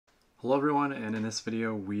Hello everyone, and in this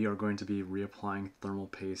video we are going to be reapplying thermal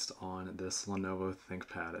paste on this Lenovo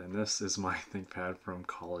ThinkPad, and this is my ThinkPad from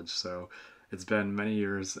college, so it's been many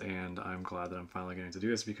years and I'm glad that I'm finally getting to do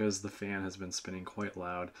this because the fan has been spinning quite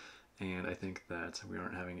loud and I think that we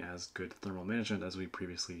aren't having as good thermal management as we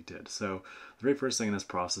previously did. So the very first thing in this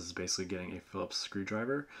process is basically getting a Phillips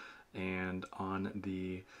screwdriver, and on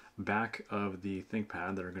the back of the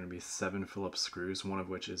ThinkPad there are going to be 7 Phillips screws, one of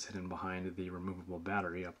which is hidden behind the removable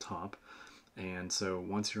battery up top. And so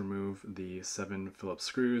once you remove the 7 Phillips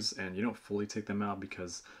screws, and you don't fully take them out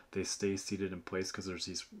because they stay seated in place because there's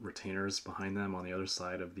these retainers behind them on the other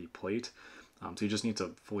side of the plate, so you just need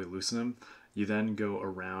to fully loosen them. You then go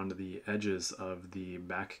around the edges of the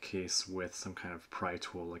back case with some kind of pry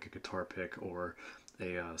tool like a guitar pick or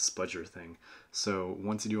a spudger thing. So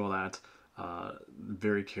once you do all that,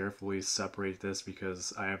 very carefully separate this,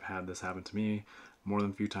 because I have had this happen to me more than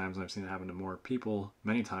a few times, and I've seen it happen to more people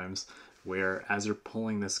many times, where as you're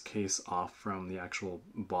pulling this case off from the actual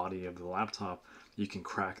body of the laptop, you can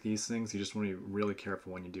crack these things. You just want to be really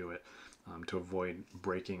careful when you do it to avoid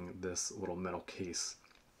breaking this little metal case.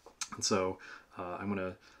 And so I'm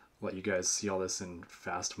going to let you guys see all this in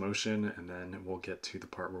fast motion, and then we'll get to the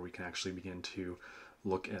part where we can actually begin to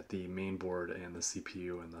look at the main board and the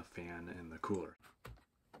CPU and the fan and the cooler.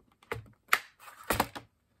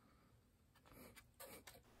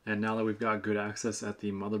 And now that we've got good access at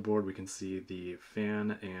the motherboard, we can see the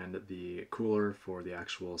fan and the cooler for the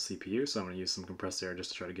actual CPU. So I'm going to use some compressed air just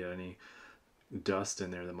to try to get any dust in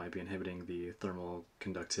there that might be inhibiting the thermal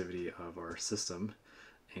conductivity of our system.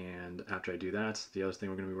 And after I do that, the other thing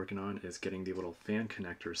we're going to be working on is getting the little fan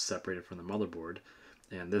connectors separated from the motherboard.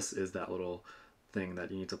 And this is that little thing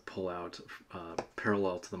that you need to pull out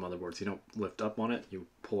parallel to the motherboard. So you don't lift up on it, you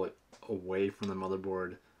pull it away from the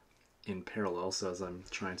motherboard in parallel, so as I'm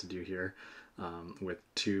trying to do here with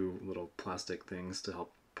 2 little plastic things to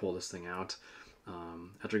help pull this thing out.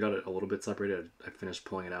 After I got it a little bit separated, I finished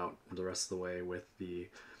pulling it out the rest of the way with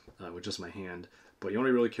with just my hand. But you want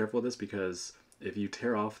to be really careful with this, because if you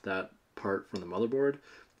tear off that part from the motherboard,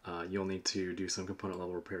 you'll need to do some component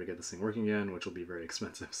level repair to get this thing working again, which will be very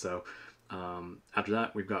expensive. So after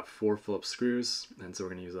that, we've got 4 Phillips screws, and so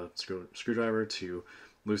we're going to use a screwdriver to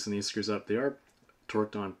loosen these screws up. They are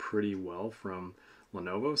torqued on pretty well from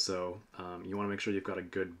Lenovo, so you want to make sure you've got a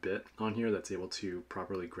good bit on here that's able to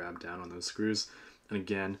properly grab down on those screws. And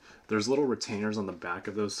again, there's little retainers on the back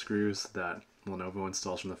of those screws that Lenovo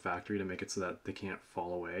installs from the factory to make it so that they can't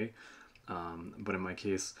fall away. But in my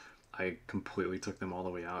case, I completely took them all the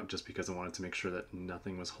way out just because I wanted to make sure that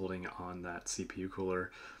nothing was holding on that CPU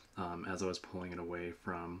cooler as I was pulling it away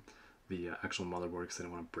from the actual motherboard, because I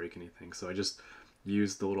didn't want to break anything. So I just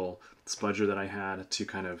used the little spudger that I had to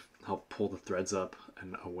kind of help pull the threads up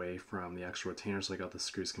and away from the actual retainer, so I got the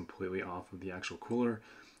screws completely off of the actual cooler,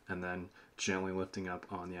 and then gently lifting up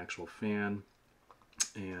on the actual fan.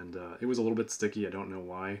 And it was a little bit sticky, I don't know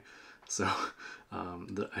why, so I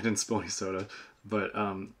didn't spill any soda, but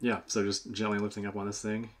yeah, so just gently lifting up on this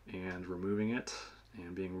thing and removing it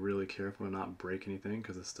and being really careful to not break anything,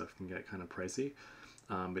 because this stuff can get kind of pricey.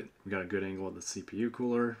 But we got a good angle of the CPU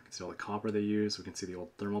cooler. You can see all the copper they use. We can see the old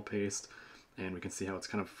thermal paste, and we can see how it's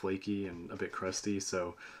kind of flaky and a bit crusty.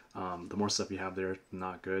 So the more stuff you have there,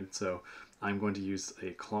 not good. So I'm going to use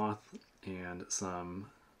a cloth and some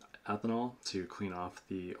ethanol to clean off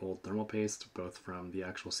the old thermal paste, both from the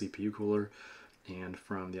actual CPU cooler and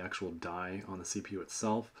from the actual die on the CPU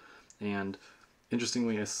itself. And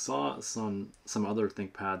interestingly, I saw some other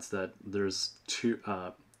ThinkPads that there's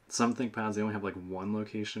some ThinkPads, they only have like 1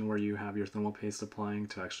 location where you have your thermal paste applying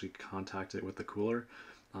to actually contact it with the cooler.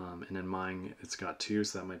 And in mine, it's got 2,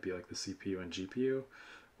 so that might be like the CPU and GPU,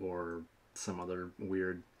 or some other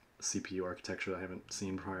weird CPU architecture that I haven't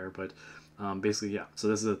seen prior. But basically, yeah, so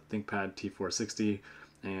this is a ThinkPad T460,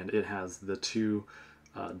 and it has the 2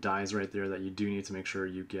 dies right there that you do need to make sure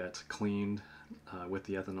you get cleaned with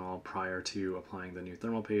the ethanol prior to applying the new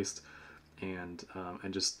thermal paste. And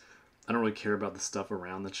I don't really care about the stuff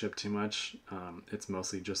around the chip too much. It's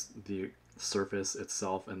mostly just the surface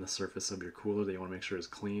itself and the surface of your cooler that you want to make sure is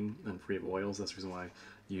clean and free of oils. That's the reason why I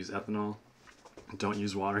use ethanol. Don't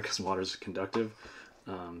use water, because water is conductive.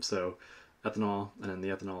 So ethanol, and then the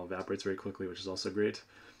ethanol evaporates very quickly, which is also great.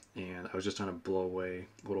 And I was just trying to blow away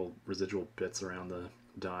little residual bits around the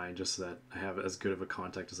die, just so that I have as good of a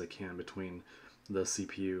contact as I can between the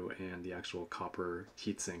CPU and the actual copper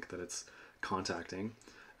heatsink that it's contacting.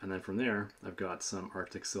 And then from there, I've got some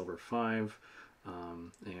Arctic Silver 5,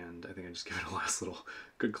 and I think I just give it a last little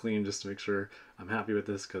good clean just to make sure I'm happy with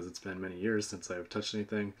this, because it's been many years since I've touched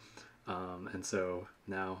anything. And so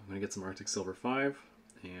now I'm going to get some Arctic Silver 5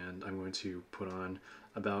 and I'm going to put on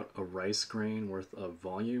about a rice grain worth of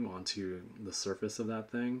volume onto the surface of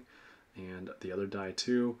that thing, and the other die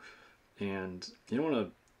too. And you don't want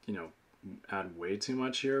to, add way too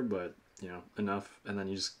much here, but enough. And then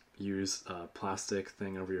you just use a plastic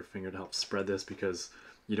thing over your finger to help spread this, because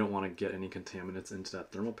you don't want to get any contaminants into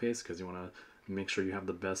that thermal paste, because you want to make sure you have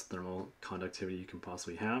the best thermal conductivity you can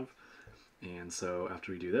possibly have. And so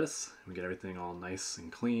after we do this, we get everything all nice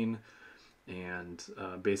and clean, and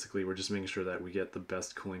basically we're just making sure that we get the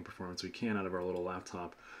best cooling performance we can out of our little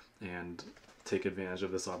laptop, and take advantage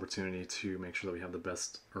of this opportunity to make sure that we have the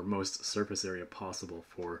best or most surface area possible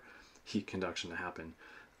for heat conduction to happen.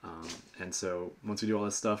 And so once we do all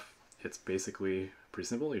this stuff, it's basically pretty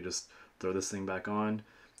simple. You just throw this thing back on,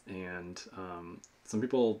 and some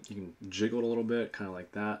people, you can jiggle it a little bit, kind of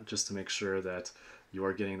like that, just to make sure that you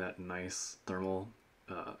are getting that nice thermal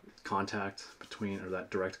contact between, or that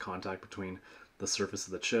direct contact between the surface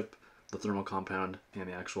of the chip, the thermal compound, and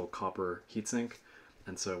the actual copper heatsink.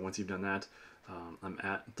 And so once you've done that, I'm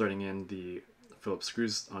threading in the Phillips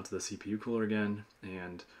screws onto the CPU cooler again,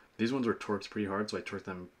 and these ones were torqued pretty hard, so I torqued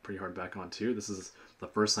them pretty hard back on too. This is the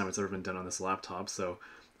first time it's ever been done on this laptop, so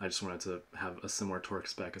I just wanted to have a similar torque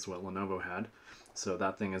spec as what Lenovo had. So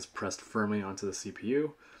that thing is pressed firmly onto the CPU,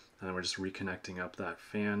 and then we're just reconnecting up that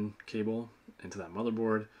fan cable into that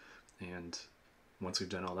motherboard. And once we've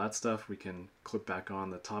done all that stuff, we can clip back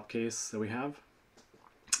on the top case that we have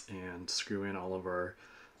and screw in all of our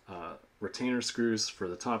retainer screws for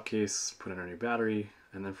the top case, put in our new battery,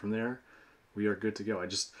 and then from there we are good to go. I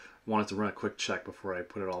just wanted to run a quick check before I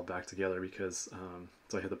put it all back together, because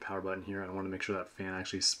so I hit the power button here, and I wanted to make sure that fan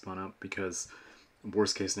actually spun up, because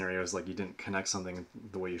worst case scenario is like you didn't connect something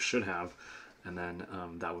the way you should have, and then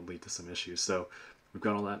that would lead to some issues. So we've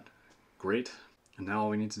got all that great, and now all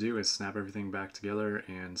we need to do is snap everything back together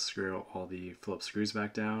and screw all the Phillips screws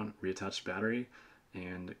back down, reattach the battery,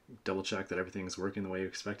 and double check that everything's working the way you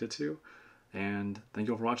expect it to. And thank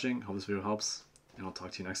you all for watching. Hope this video helps, and I'll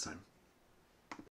talk to you next time.